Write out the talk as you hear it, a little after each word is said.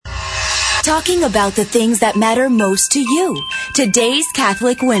Talking about the things that matter most to you. Today's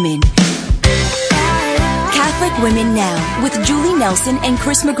Catholic Women. Catholic Women Now with Julie Nelson and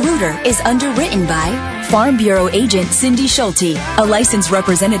Chris Magruder is underwritten by Farm Bureau agent Cindy Schulte, a licensed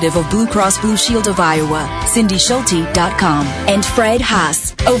representative of Blue Cross Blue Shield of Iowa, cindyschulte.com, and Fred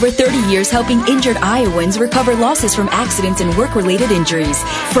Haas, over 30 years helping injured Iowans recover losses from accidents and work-related injuries.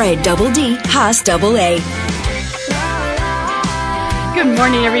 Fred Double D, Haas Double A. Good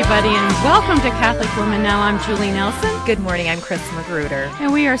morning, everybody, and welcome to Catholic Women Now. I'm Julie Nelson. Good morning. I'm Chris Magruder.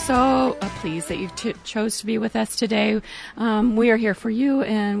 And we are so pleased that you chose to be with us today. We are here for you,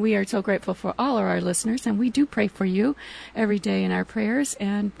 and we are so grateful for all of our listeners, and we do pray for you every day in our prayers.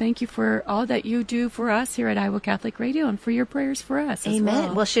 And thank you for all that you do for us here at Iowa Catholic Radio and for your prayers for us as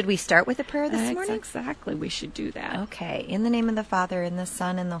Amen. Well, should we start with a prayer this morning? Exactly. We should do that. Okay. In the name of the Father, and the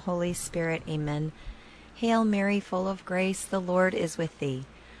Son, and the Holy Spirit. Amen. Hail Mary, full of grace, the Lord is with thee.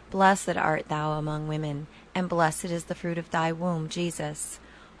 Blessed art thou among women, and blessed is the fruit of thy womb, Jesus.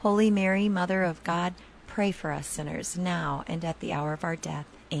 Holy Mary, Mother of God, pray for us sinners, now and at the hour of our death.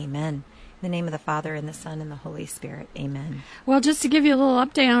 Amen. In the name of the Father, and the Son, and the Holy Spirit. Amen. Well, just to give you a little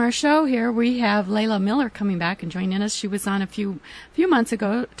update on our show here, we have Layla Miller coming back and joining us. She was on a few months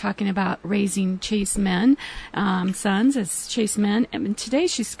ago talking about raising chaste men, sons as chaste men. And today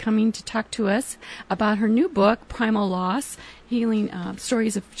she's coming to talk to us about her new book, Primal Loss, Healing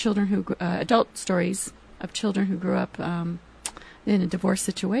Stories of Children Adult Stories of Children Who Grew Up in a divorce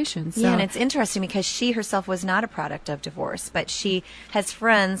situation. So. Yeah, and it's interesting because she herself was not a product of divorce, but she has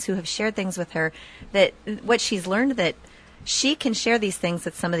friends who have shared things with her that what she's learned that she can share these things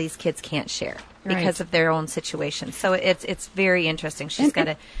that some of these kids can't share because of their own situation. So it's very interesting. She's got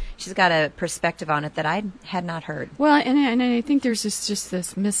a perspective on it that I had not heard. Well, and I think there's just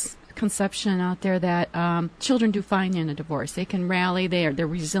this misconception out there that children do fine in a divorce. They can rally, they're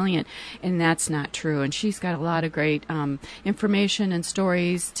resilient, and that's not true. And she's got a lot of great information and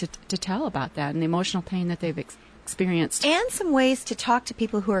stories to tell about that and the emotional pain that they've experienced. And some ways to talk to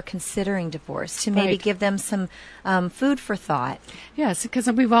people who are considering divorce, to maybe give them some food for thought. Yes, because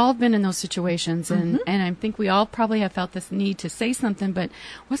we've all been in those situations, and I think we all probably have felt this need to say something, but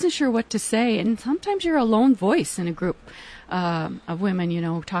wasn't sure what to say. And sometimes you're a lone voice in a group of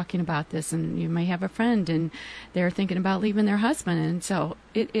women, talking about this, and you may have a friend, and they're thinking about leaving their husband, and so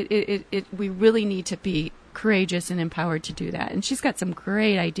we really need to be courageous and empowered to do that. And she's got some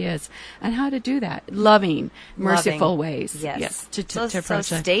great ideas on how to do that, loving, merciful ways. Yes. So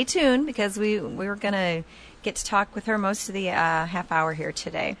stay tuned because we're going to get to talk with her most of the half hour here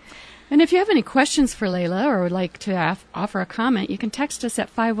today. And if you have any questions for Layla or would like to offer a comment, you can text us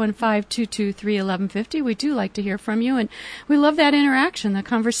at 515-223-1150. We do like to hear from you, and we love that interaction. The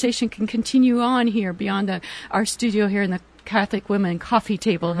conversation can continue on here beyond our studio here in the Catholic Women coffee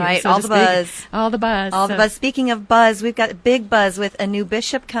table here. Right, so all the buzz. All the buzz. All the buzz. Speaking of buzz, we've got a big buzz with a new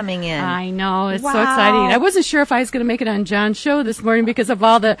bishop coming in. I know. It's so exciting. I wasn't sure if I was going to make it on John's show this morning because of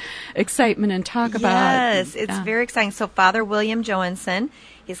all the excitement and talk about. Yes, it's very exciting. So Father William Johansson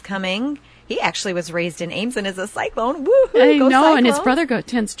is coming. He actually was raised in Ames and is a Cyclone. Woohoo! I know, Cyclones. And his brother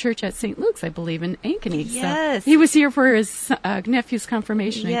attends church at St. Luke's, I believe, in Ankeny. Yes. So he was here for his nephew's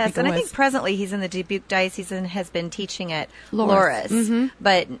confirmation. Yes, I think presently he's in the Dubuque Diocese and has been teaching at Loris,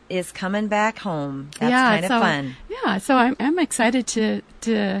 but is coming back home. That's kind of fun. Yeah, so I'm excited to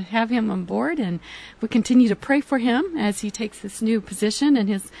have him on board, and we continue to pray for him as he takes this new position and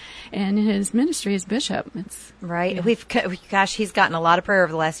his ministry as bishop. It's right. Yeah. He's gotten a lot of prayer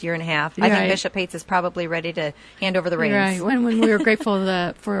over the last year and a half. I think Bishop Pates is probably ready to hand over the reins. Right. When we were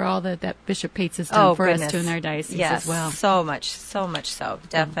grateful for all that Bishop Pates has done for us too in our diocese as well. So much so,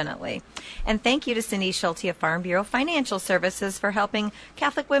 definitely. And thank you to Cindy Schulte of Farm Bureau Financial Services for helping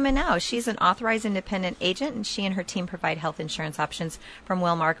Catholic Women Now. She's an authorized independent agent, and she and her team provide health insurance options from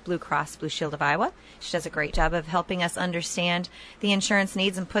Wellmark Blue Cross Blue Shield of Iowa. She does a great job of helping us understand the insurance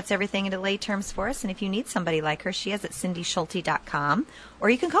needs and puts everything into lay terms for us. And if you need somebody like her, she is at cindyschulte.com, or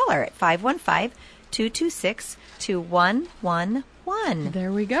you can call her at 515-226-2111.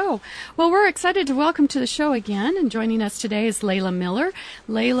 There we go. Well, we're excited to welcome to the show again, and joining us today is Layla Miller.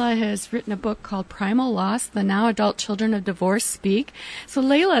 Layla has written a book called Primal Loss, The Now Adult Children of Divorce Speak. So,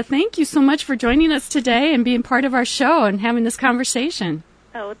 Layla, thank you so much for joining us today and being part of our show and having this conversation.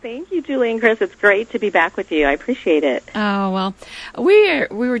 Oh, thank you, Julie and Chris. It's great to be back with you. I appreciate it. Oh, well, we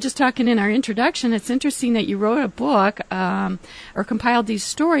were just talking in our introduction. It's interesting that you wrote a book or compiled these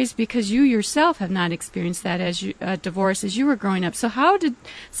stories because you yourself have not experienced that as divorce as you were growing up. So how did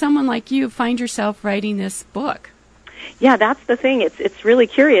someone like you find yourself writing this book? Yeah, that's the thing. It's really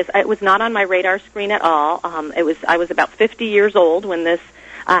curious. It was not on my radar screen at all. I was about 50 years old when this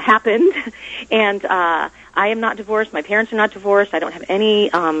happened. And I am not divorced. My parents are not divorced. I don't have any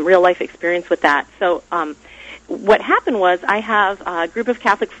real-life experience with that. So what happened was I have a group of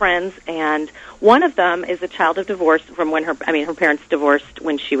Catholic friends, and one of them is a child of divorce from when her parents divorced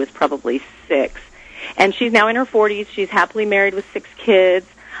when she was probably 6. And she's now in her 40s. She's happily married with 6 kids.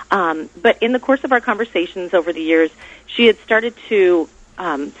 But in the course of our conversations over the years, she had started to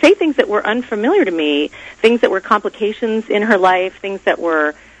say things that were unfamiliar to me, things that were complications in her life, things that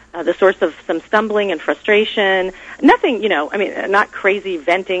were the source of some stumbling and frustration. Nothing, not crazy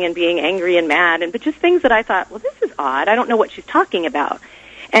venting and being angry and mad, but just things that I thought, well, this is odd. I don't know what she's talking about.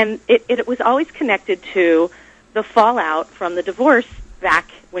 And it was always connected to the fallout from the divorce back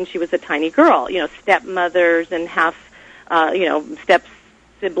when she was a tiny girl. Stepmothers and step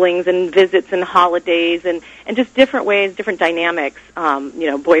siblings and visits and holidays and just different ways, different dynamics,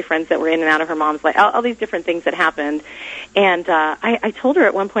 boyfriends that were in and out of her mom's life, all these different things that happened. And I told her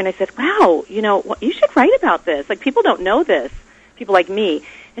at one point, I said, wow, you should write about this. Like, people don't know this, people like me.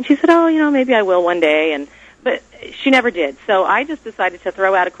 And she said, oh, maybe I will one day. But she never did. So I just decided to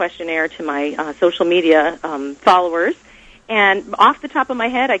throw out a questionnaire to my social media followers. And off the top of my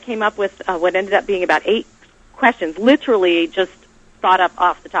head, I came up with what ended up being about 8 questions, literally just thought up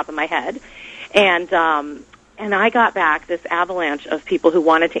off the top of my head. And I got back this avalanche of people who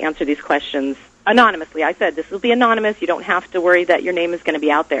wanted to answer these questions anonymously. I said, this will be anonymous. You don't have to worry that your name is going to be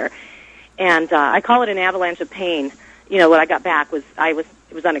out there. And I call it an avalanche of pain. What I got back was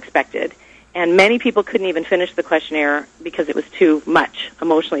it was unexpected. And many people couldn't even finish the questionnaire because it was too much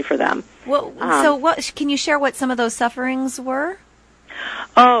emotionally for them. Well, can you share what some of those sufferings were?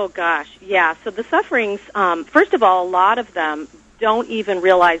 Oh, gosh, yeah. So the sufferings, first of all, a lot of them don't even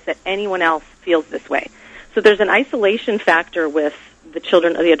realize that anyone else feels this way. So there's an isolation factor with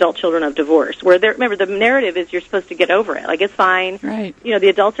the adult children of divorce, where remember, the narrative is you're supposed to get over it. Like, it's fine. Right. The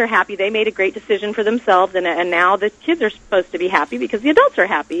adults are happy. They made a great decision for themselves, and now the kids are supposed to be happy because the adults are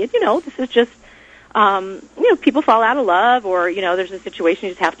happy. And, this is just, people fall out of love, or, there's a situation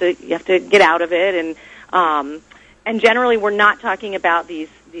you have to get out of it. And generally we're not talking about these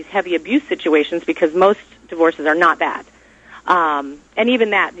heavy abuse situations because most divorces are not that. And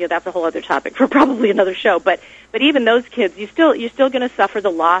even that, that's a whole other topic for probably another show. But even those kids, you're still going to suffer the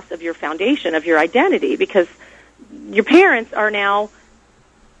loss of your foundation, of your identity, because your parents are now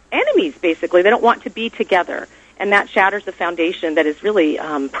enemies, basically. They don't want to be together. And that shatters the foundation that is really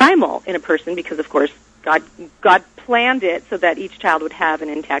primal in a person because, of course, God planned it so that each child would have an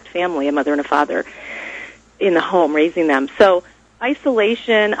intact family, a mother and a father in the home raising them. So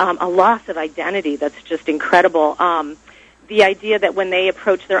isolation, a loss of identity, that's just incredible. The idea that when they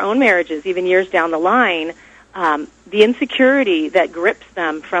approach their own marriages, even years down the line, the insecurity that grips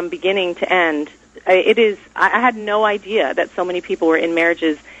them from beginning to end, I had no idea that so many people were in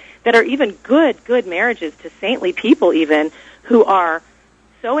marriages that are even good marriages to saintly people even, who are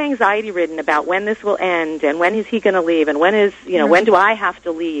so anxiety-ridden about when this will end and when is he going to leave and when do I have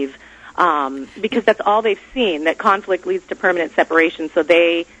to leave, because that's all they've seen, that conflict leads to permanent separation, so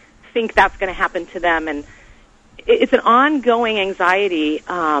they think that's going to happen to them, and it's an ongoing anxiety,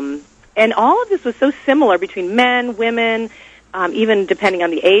 and all of this was so similar between men, women, even depending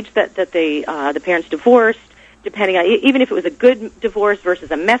on the age that the parents divorced, depending on even if it was a good divorce versus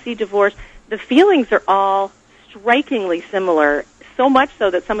a messy divorce, the feelings are all strikingly similar, so much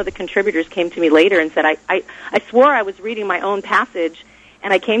so that some of the contributors came to me later and said, I swore I was reading my own passage,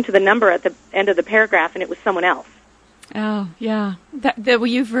 and I came to the number at the end of the paragraph, and it was someone else. Oh, yeah. Well,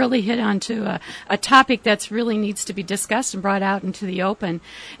 you've really hit onto a topic that's really needs to be discussed and brought out into the open.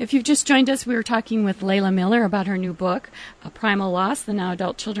 If you've just joined us, we were talking with Layla Miller about her new book, Primal Loss, The Now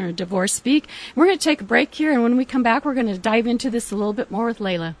Adult Children of Divorce Speak. We're going to take a break here, and when we come back, we're going to dive into this a little bit more with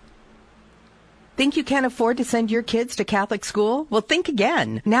Layla. Think you can't afford to send your kids to Catholic school? Well, think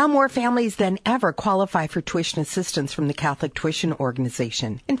again. Now more families than ever qualify for tuition assistance from the Catholic Tuition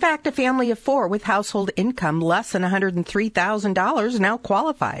Organization. In fact, a family of 4 with household income less than $103,000 now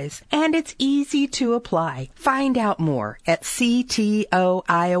qualifies. And it's easy to apply. Find out more at ctoiowa.org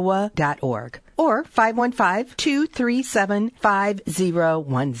or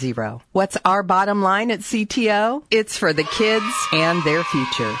 515-237-5010. What's our bottom line at CTO? It's for the kids and their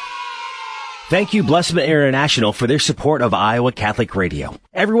future. Thank you, Blessman International, for their support of Iowa Catholic Radio.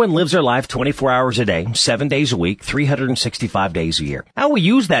 Everyone lives their life 24 hours a day, 7 days a week, 365 days a year. How we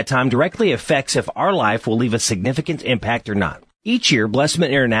use that time directly affects if our life will leave a significant impact or not. Each year, Blessman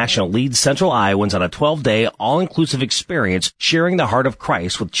International leads Central Iowans on a 12-day, all-inclusive experience sharing the heart of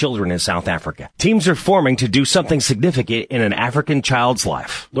Christ with children in South Africa. Teams are forming to do something significant in an African child's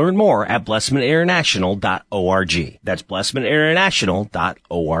life. Learn more at blessmaninternational.org. That's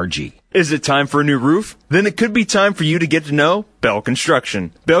blessmaninternational.org. Is it time for a new roof? Then it could be time for you to get to know Bell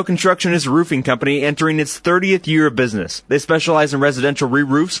Construction. Bell Construction is a roofing company entering its 30th year of business. They specialize in residential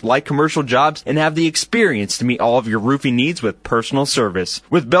re-roofs, light commercial jobs, and have the experience to meet all of your roofing needs with personal service.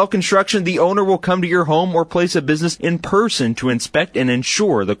 With Bell Construction, the owner will come to your home or place of business in person to inspect and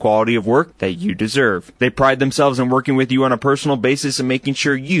ensure the quality of work that you deserve. They pride themselves in working with you on a personal basis and making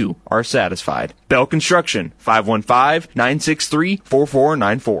sure you are satisfied. Bell Construction,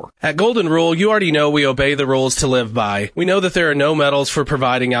 515-963-4494. At Golden Rule, you already know we obey the rules to live by. We know that there are no medals for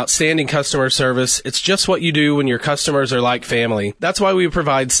providing outstanding customer service. It's just what you do when your customers are like family. That's why we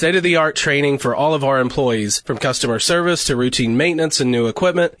provide state-of-the-art training for all of our employees. From customer service to routine maintenance and new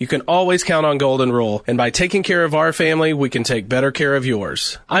equipment, you can always count on Golden Rule. And by taking care of our family, we can take better care of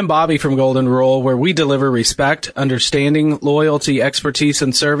yours. I'm Bobby from Golden Rule, where we deliver respect, understanding, loyalty, expertise,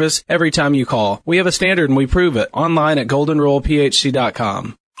 and service every time you call. We have a standard and we prove it. Online at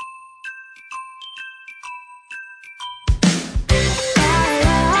goldenrulephc.com.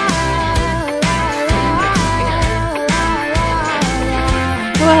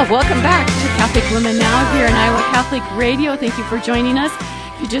 Well, welcome back to Catholic Women Now here on Iowa Catholic Radio. Thank you for joining us.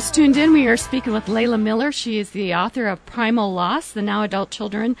 If you just tuned in, we are speaking with Layla Miller. She is the author of Primal Loss, the Now Adult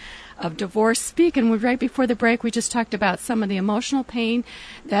Children of Divorce Speak. And right before the break, we just talked about some of the emotional pain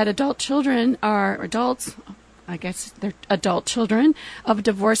that adult children they're adult children of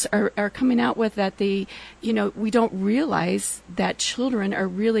divorce are coming out with, that we don't realize that children are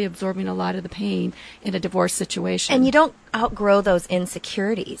really absorbing a lot of the pain in a divorce situation. And you don't outgrow those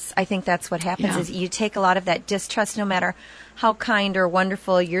insecurities. I think that's what happens is you take a lot of that distrust, no matter how kind or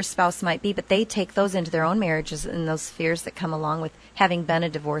wonderful your spouse might be, but they take those into their own marriages and those fears that come along with having been a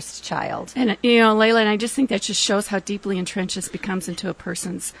divorced child. And, Layla, and I just think that just shows how deeply entrenched this becomes into a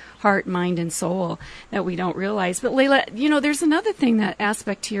person's heart, mind, and soul that we don't realize. But, Layla, there's another thing, that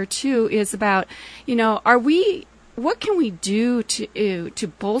aspect here, too, is about, what can we do to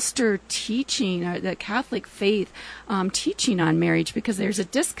bolster teaching, the Catholic faith teaching on marriage? Because there's a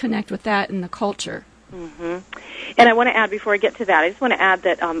disconnect with that in the culture. Mm-hmm. And I want to add, before I get to that, I just want to add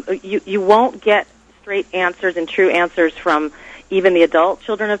that you won't get straight answers and true answers from even the adult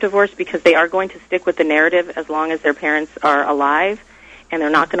children of divorce, because they are going to stick with the narrative as long as their parents are alive, and they're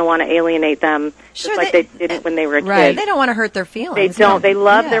not going to want to alienate them just like they didn't when they were a kid. They don't want to hurt their feelings. They don't. They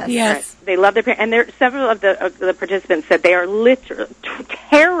love their parents. Yes. They love their parents. And several of the participants said they are literally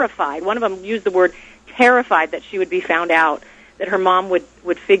terrified. One of them used the word terrified that she would be found out, that her mom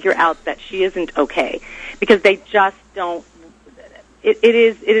would figure out that she isn't okay, because they just don't. It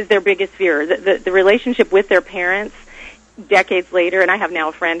is their biggest fear. The relationship with their parents decades later, and I have now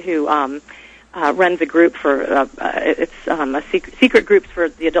a friend who runs a group for secret groups for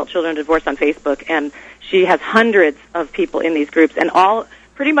the adult children of divorce on Facebook, and she has hundreds of people in these groups, and all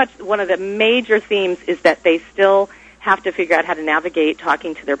pretty much one of the major themes is that they still have to figure out how to navigate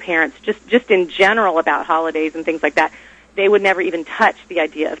talking to their parents, just in general about holidays and things like that. They would never even touch the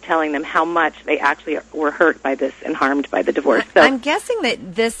idea of telling them how much they actually were hurt by this and harmed by the divorce. So I'm guessing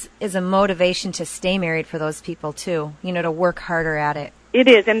that this is a motivation to stay married for those people too, to work harder at it. It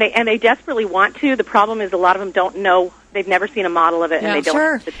is, and they desperately want to. The problem is a lot of them don't know. They've never seen a model of it, and they don't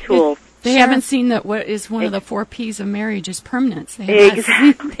have the tools. They haven't seen that what is one of the 4 P's of marriage is permanence. They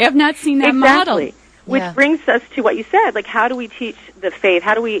have not seen that model. Which brings us to what you said, like, how do we teach the faith?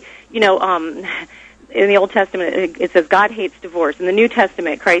 How do we, in the Old Testament, it says God hates divorce. In the New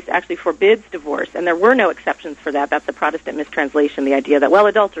Testament, Christ actually forbids divorce, and there were no exceptions for that. That's a Protestant mistranslation, the idea that,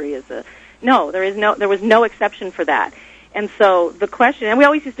 adultery is there was no exception for that. And so the question, and we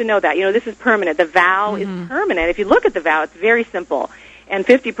always used to know that, this is permanent. The vow is permanent. If you look at the vow, it's very simple. And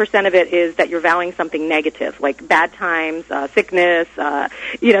 50% of it is that you're vowing something negative, like bad times, sickness,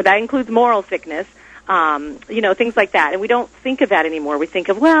 that includes moral sickness. Things like that. And we don't think of that anymore. We think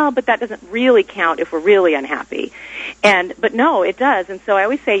of, but that doesn't really count if we're really unhappy. But no, it does. And so I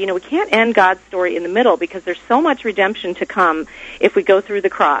always say, we can't end God's story in the middle, because there's so much redemption to come if we go through the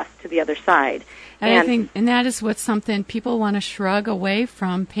cross to the other side. And I think, and that is what's something people want to shrug away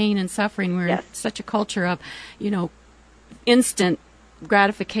from, pain and suffering. We're in such a culture of, instant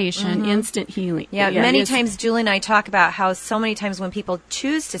gratification, instant healing. Many times Julie and I talk about how so many times when people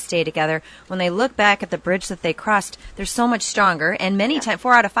choose to stay together, when they look back at the bridge that they crossed, they're so much stronger, and many times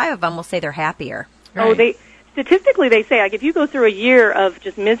 4 out of 5 of them will say they're happier. Right. Statistically, they say, like, if you go through a year of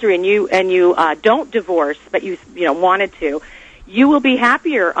just misery and you don't divorce, but you wanted to, you will be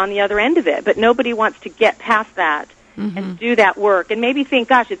happier on the other end of it. But nobody wants to get past that and do that work and maybe think,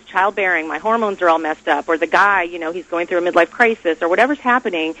 gosh, it's childbearing, my hormones are all messed up, or the guy, he's going through a midlife crisis, or whatever's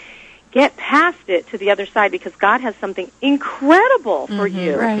happening. Get past it to the other side, because God has something incredible for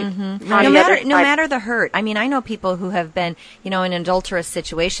you. Right. No matter the hurt. I mean, I know people who have been, in adulterous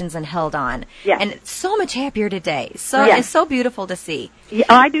situations and held on. Yes. And it's so much happier today. So Yes. it's so beautiful to see. Yeah,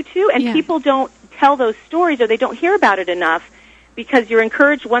 I do too, and people don't tell those stories, or they don't hear about it enough, because you're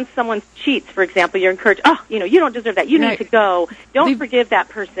encouraged once someone cheats, for example, you're encouraged, you don't deserve that. You need to go. Don't forgive that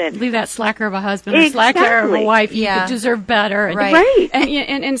person. Leave that slacker of a husband or slacker of a wife. You deserve better. Right.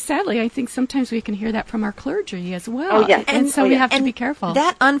 And sadly, I think sometimes we can hear that from our clergy as well. Oh, yes. And so we have to be careful.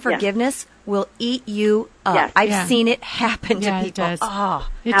 That unforgiveness will eat you up. Yes. I've seen it happen to people. It does. Oh,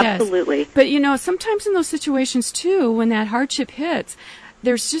 it absolutely. Does. But, sometimes in those situations, too, when that hardship hits,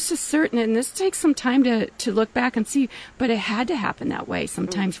 there's just a certain, and this takes some time to look back and see, but it had to happen that way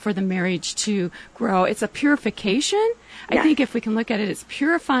sometimes for the marriage to grow. It's a purification. I think if we can look at it as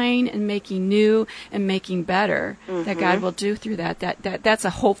purifying and making new and making better, that God will do through that's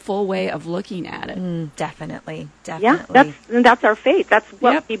a hopeful way of looking at it. Definitely. Yeah, that's our faith. That's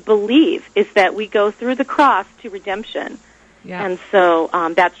what we believe, is that we go through the cross to redemption. Yeah. And so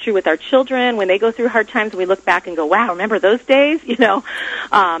that's true with our children. When they go through hard times, we look back and go, wow, remember those days?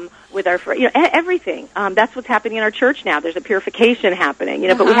 With our, everything. That's what's happening in our church now. There's a purification happening,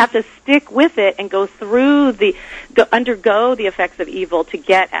 but we have to stick with it and go through undergo the effects of evil to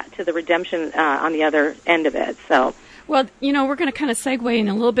get to the redemption on the other end of it. So. Well, we're going to kind of segue in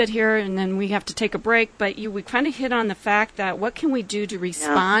a little bit here, and then we have to take a break. But we kind of hit on the fact that what can we do to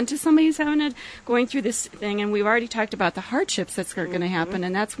respond to somebody who's going through this thing? And we've already talked about the hardships that's going to happen,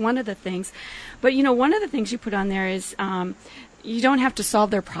 and that's one of the things. But, one of the things you put on there is you don't have to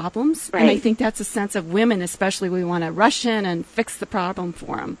solve their problems. Right. And I think that's a sense of women, especially. We want to rush in and fix the problem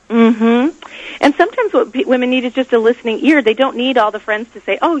for them. Mm-hmm. And sometimes what women need is just a listening ear. They don't need all the friends to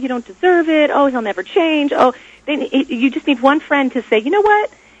say, oh, you don't deserve it. Oh, he'll never change. Oh, you just need one friend to say, you know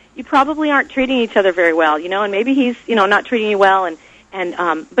what? You probably aren't treating each other very well, and maybe he's, not treating you well.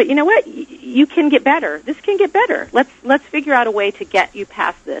 But you know what? You can get better. This can get better. Let's figure out a way to get you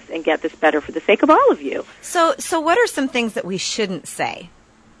past this and get this better for the sake of all of you. So what are some things that we shouldn't say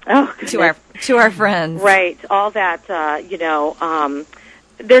to our friends? Right. All that,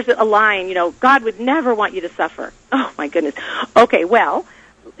 there's a line, God would never want you to suffer. Oh, my goodness. Okay, well,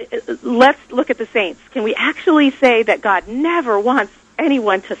 let's look at the saints. Can we actually say that God never wants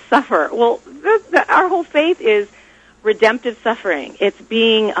anyone to suffer? Well, our whole faith is redemptive suffering. It's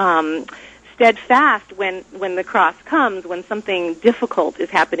being steadfast when the cross comes, when something difficult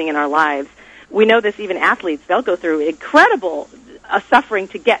is happening in our lives. We know this, even athletes, they'll go through incredible suffering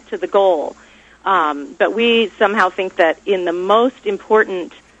to get to the goal. But we somehow think that in the most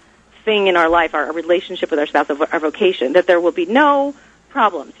important thing in our life, our relationship with our spouse, our vocation, that there will be no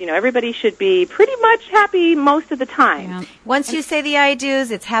problems. Everybody should be pretty much happy most of the time. Yeah. Once you say the I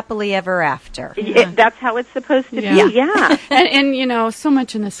do's, it's happily ever after. That's how it's supposed to be, yeah. And so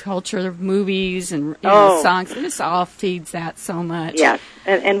much in this culture of movies and songs, this all feeds that so much. Yes,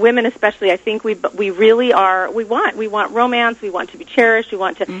 and women especially, I think we really are, we want romance, we want to be cherished, we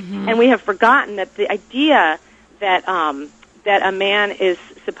want to, and we have forgotten that the idea that that a man is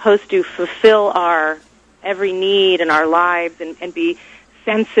supposed to fulfill our every need in our lives and be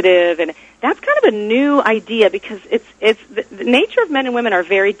sensitive, and that's kind of a new idea, because it's the nature of men and women are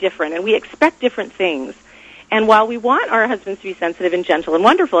very different, and we expect different things. And while we want our husbands to be sensitive and gentle and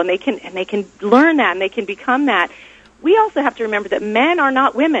wonderful, and they can learn that and they can become that, we also have to remember that men are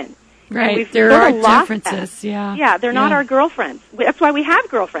not women. Right, there are differences. Yeah, they're not our girlfriends. That's why we have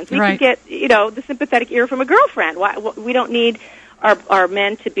girlfriends. We can get the sympathetic ear from a girlfriend. We don't need our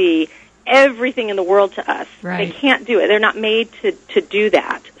men to be everything in the world to us. Right. They can't do it. They're not made to do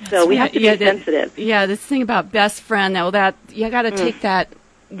that. So we have to be sensitive. This thing about best friend, that you got to take that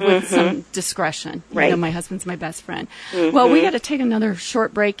with some discretion. Right. My husband's my best friend. Well, we got to take another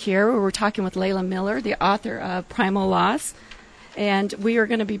short break here where we're talking with Layla Miller, the author of Primal Loss. And we are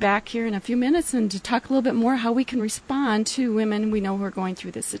going to be back here in a few minutes and to talk a little bit more how we can respond to women we know who are going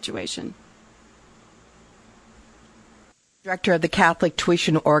through this situation. Director of the Catholic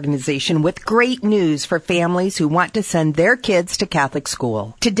Tuition Organization with great news for families who want to send their kids to Catholic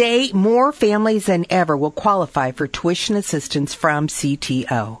school. Today, more families than ever will qualify for tuition assistance from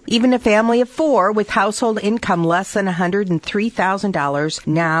CTO. Even a family of 4 with household income less than $103,000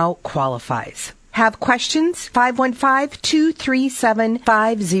 now qualifies. Have questions?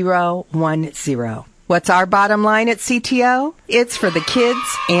 515-237-5010. What's our bottom line at CTO? It's for the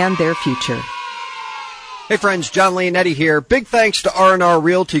kids and their future. Hey friends, John Leonetti here. Big thanks to R&R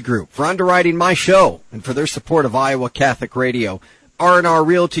Realty Group for underwriting my show and for their support of Iowa Catholic Radio. R&R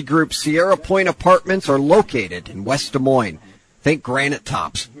Realty Group Sierra Point Apartments are located in West Des Moines. Think granite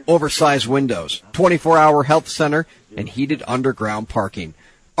tops, oversized windows, 24-hour health center, and heated underground parking.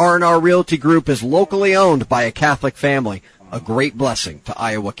 R&R Realty Group is locally owned by a Catholic family, a great blessing to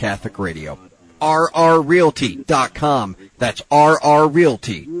Iowa Catholic Radio. rrrealty.com. That's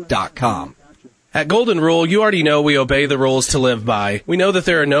rrrealty.com. At Golden Rule, you already know we obey the rules to live by. We know that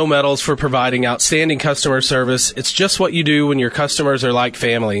there are no medals for providing outstanding customer service. It's just what you do when your customers are like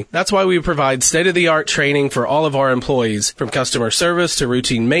family. That's why we provide state-of-the-art training for all of our employees. From customer service to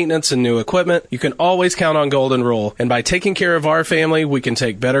routine maintenance and new equipment, you can always count on Golden Rule. And by taking care of our family, we can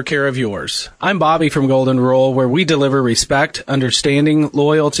take better care of yours. I'm Bobby from Golden Rule, where we deliver respect, understanding,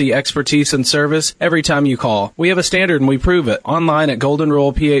 loyalty, expertise, and service every time you call. We have a standard and we prove it. Online at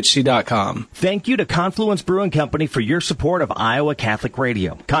goldenrulephc.com. Thank you to Confluence Brewing Company for your support of Iowa Catholic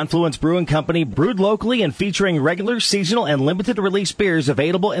Radio. Confluence Brewing Company, brewed locally and featuring regular, seasonal, and limited release beers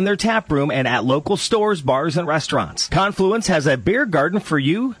available in their tap room and at local stores, bars, and restaurants. Confluence has a beer garden for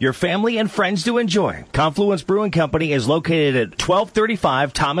you, your family, and friends to enjoy. Confluence Brewing Company is located at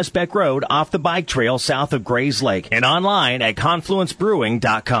 1235 Thomas Beck Road off the bike trail south of Grays Lake and online at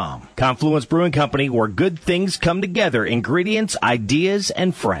confluencebrewing.com. Confluence Brewing Company, where good things come together, ingredients, ideas,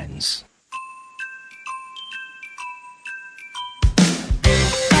 and friends.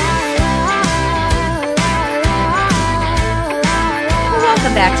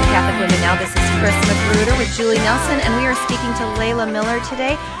 Welcome back to Catholic Women Now. This is Chris Magruder with Julie Nelson, and we are speaking to Layla Miller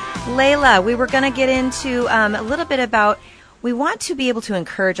today. Layla, we were going to get into a little bit about, we want to be able to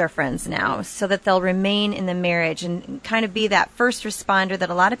encourage our friends now so that they'll remain in the marriage and kind of be that first responder that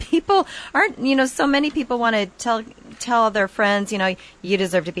a lot of people aren't, so many people want to tell their friends, you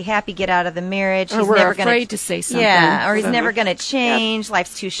deserve to be happy, get out of the marriage. Or we're afraid to say something. Yeah, or he's never going to change,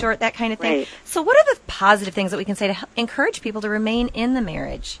 life's too short, that kind of thing. Right. So what are the positive things that we can say to encourage people to remain in the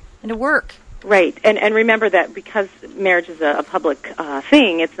marriage and to work? Right, and remember that because marriage is a public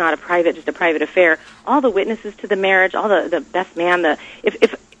thing, it's not just a private affair. All the witnesses to the marriage, all the best man,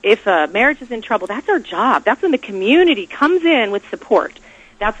 if marriage is in trouble, that's our job. That's when the community comes in with support.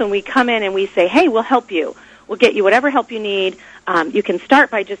 That's when we come in and we say, hey, we'll help you. We'll get you whatever help you need. You can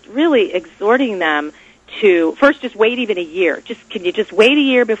start by just really exhorting them to first just wait even a year. Can you just wait a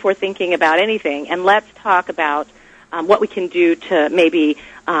year before thinking about anything, and let's talk about what we can do to maybe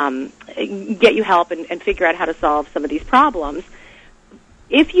get you help and figure out how to solve some of these problems.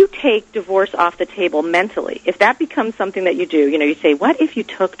 If you take divorce off the table mentally, if that becomes something that you do, you say, what if you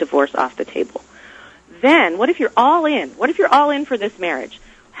took divorce off the table? Then what if you're all in? What if you're all in for this marriage?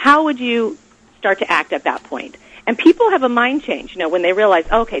 How would you start to act at that point? And people have a mind change, when they realize,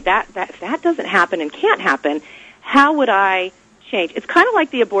 okay, that doesn't happen and can't happen, how would I change? It's kind of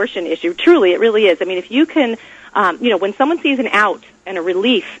like the abortion issue. Truly, it really is. I mean, if you can, when someone sees an out and a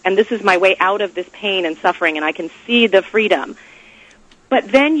relief, and this is my way out of this pain and suffering, and I can see the freedom,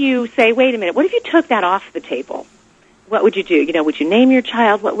 but then you say, wait a minute, what if you took that off the table? What would you do? Would you name your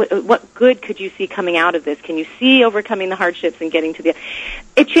child? What good could you see coming out of this? Can you see overcoming the hardships and getting to the...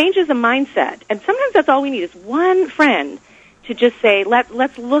 It changes the mindset. And sometimes that's all we need is one friend to just say,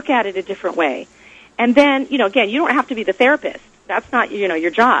 let's look at it a different way. And then, again, you don't have to be the therapist. That's not,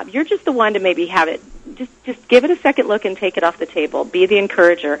 your job. You're just the one to maybe have it, just give it a second look and take it off the table. Be the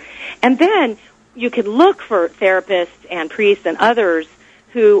encourager. And then you can look for therapists and priests and others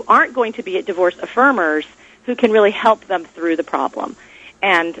who aren't going to be divorce affirmers who can really help them through the problem.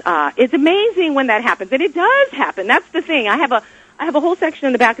 And it's amazing when that happens. And it does happen. That's the thing. I have a whole section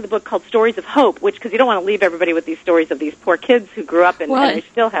in the back of the book called Stories of Hope, because you don't want to leave everybody with these stories of these poor kids who grew up and they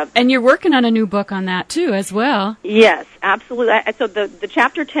still have... And you're working on a new book on that, too, as well. Yes, absolutely. So the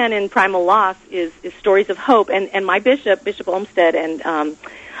Chapter 10 in Primal Loss is Stories of Hope. And my Bishop Olmsted,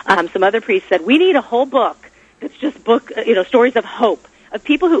 and some other priests said, we need a whole book that's just stories of hope, of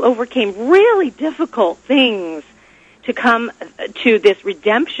people who overcame really difficult things to come to this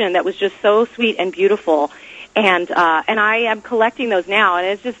redemption that was just so sweet and beautiful. And I am collecting those now,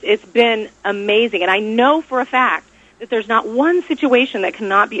 and it's been amazing. And I know for a fact that there's not one situation that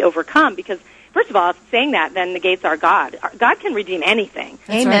cannot be overcome, because first of all, saying that then negates our God. God can redeem anything.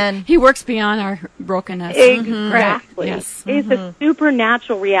 Amen. Right. He works beyond our brokenness. Exactly. Yes. It's a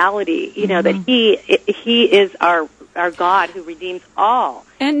supernatural reality, that He is our God who redeems all.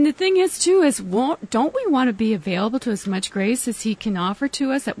 And the thing is, too, is don't we want to be available to as much grace as He can offer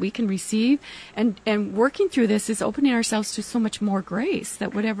to us that we can receive? And working through this is opening ourselves to so much more grace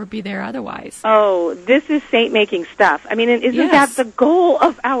that would ever be there otherwise. Oh, this is saint-making stuff. I mean, isn't that the goal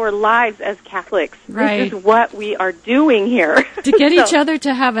of our lives as Catholics? Right. This is what we are doing here. To get each other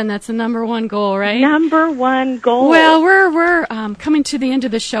to heaven, that's the number one goal, right? Number one goal. Well, we're coming to the end of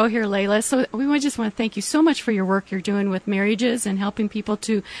the show here, Layla, so we just want to thank you so much for your work you're doing with marriages and helping people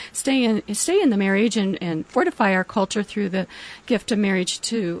to stay in the marriage and fortify our culture through the gift of marriage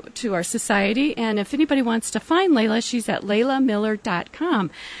to our society. And if anybody wants to find Layla, she's at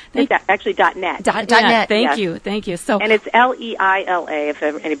LaylaMiller.com. It's actually .net. .net. Thank you. So, and it's LEILA if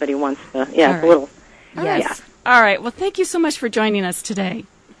anybody wants to. Yeah, it's a little. Yes. All right. Well, thank you so much for joining us today.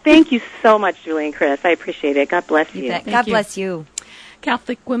 Thank you so much, Julie and Chris. I appreciate it. God bless you. God bless you.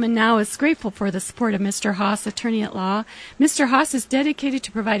 Catholic Women Now is grateful for the support of Mr. Haas, attorney at law. Mr. Haas is dedicated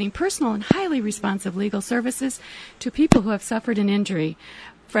to providing personal and highly responsive legal services to people who have suffered an injury.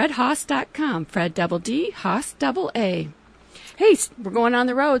 FredHaas.com. Fred double D, Haas double A. Hey, we're going on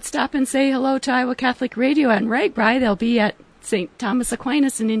the road. Stop and say hello to Iowa Catholic Radio and Ragbri. They'll be at St. Thomas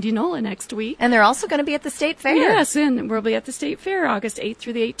Aquinas in Indianola next week. And they're also going to be at the State Fair. Yes, and we'll be at the State Fair August 8th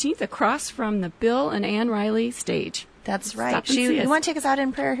through the 18th across from the Bill and Ann Riley stage. That's right. You want to take us out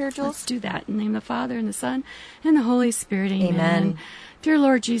in prayer here, Jules? Let's do that. In the name of the Father, and the Son, and the Holy Spirit. Amen. Dear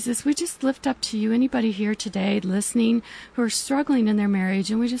Lord Jesus, we just lift up to you anybody here today listening who are struggling in their marriage,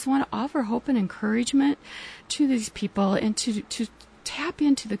 and we just want to offer hope and encouragement to these people and to tap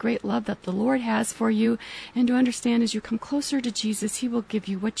into the great love that the Lord has for you, and to understand as you come closer to Jesus, He will give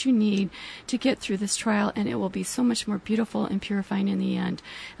you what you need to get through this trial, and it will be so much more beautiful and purifying in the end.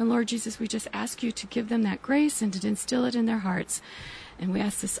 And Lord Jesus, we just ask you to give them that grace and to instill it in their hearts. And we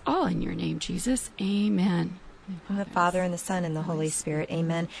ask this all in your name, Jesus. Amen. The Father, and the Son, and the Holy Spirit.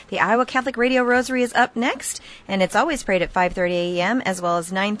 Amen. The Iowa Catholic Radio Rosary is up next, and it's always prayed at 5:30 a.m. as well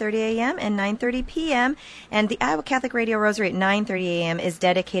as 9:30 a.m. and 9:30 p.m. And the Iowa Catholic Radio Rosary at 9:30 a.m. is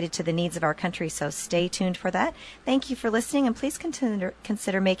dedicated to the needs of our country, so stay tuned for that. Thank you for listening, and please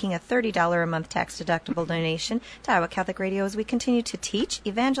consider making a $30 a month tax-deductible donation to Iowa Catholic Radio as we continue to teach,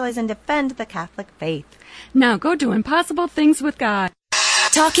 evangelize, and defend the Catholic faith. Now go do impossible things with God.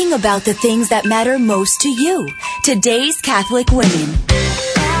 Talking about the things that matter most to you. Today's Catholic Women.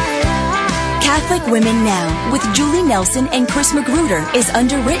 Catholic Women Now with Julie Nelson and Chris Magruder is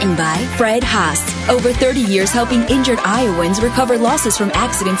underwritten by Fred Haas. Over 30 years helping injured Iowans recover losses from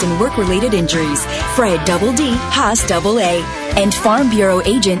accidents and work-related injuries. Fred double D, Haas double A. And Farm Bureau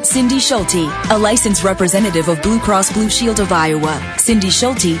agent Cindy Schulte, a licensed representative of Blue Cross Blue Shield of Iowa.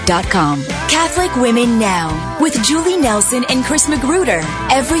 CindySchulte.com. Catholic Women Now with Julie Nelson and Chris Magruder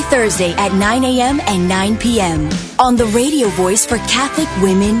every Thursday at 9 a.m. and 9 p.m. on the radio voice for Catholic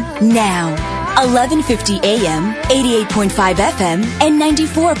Women Now. 1150 AM, 88.5 FM, and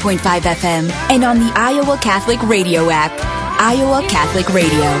 94.5 FM, and on the Iowa Catholic Radio app. Iowa Catholic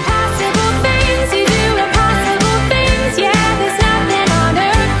Radio.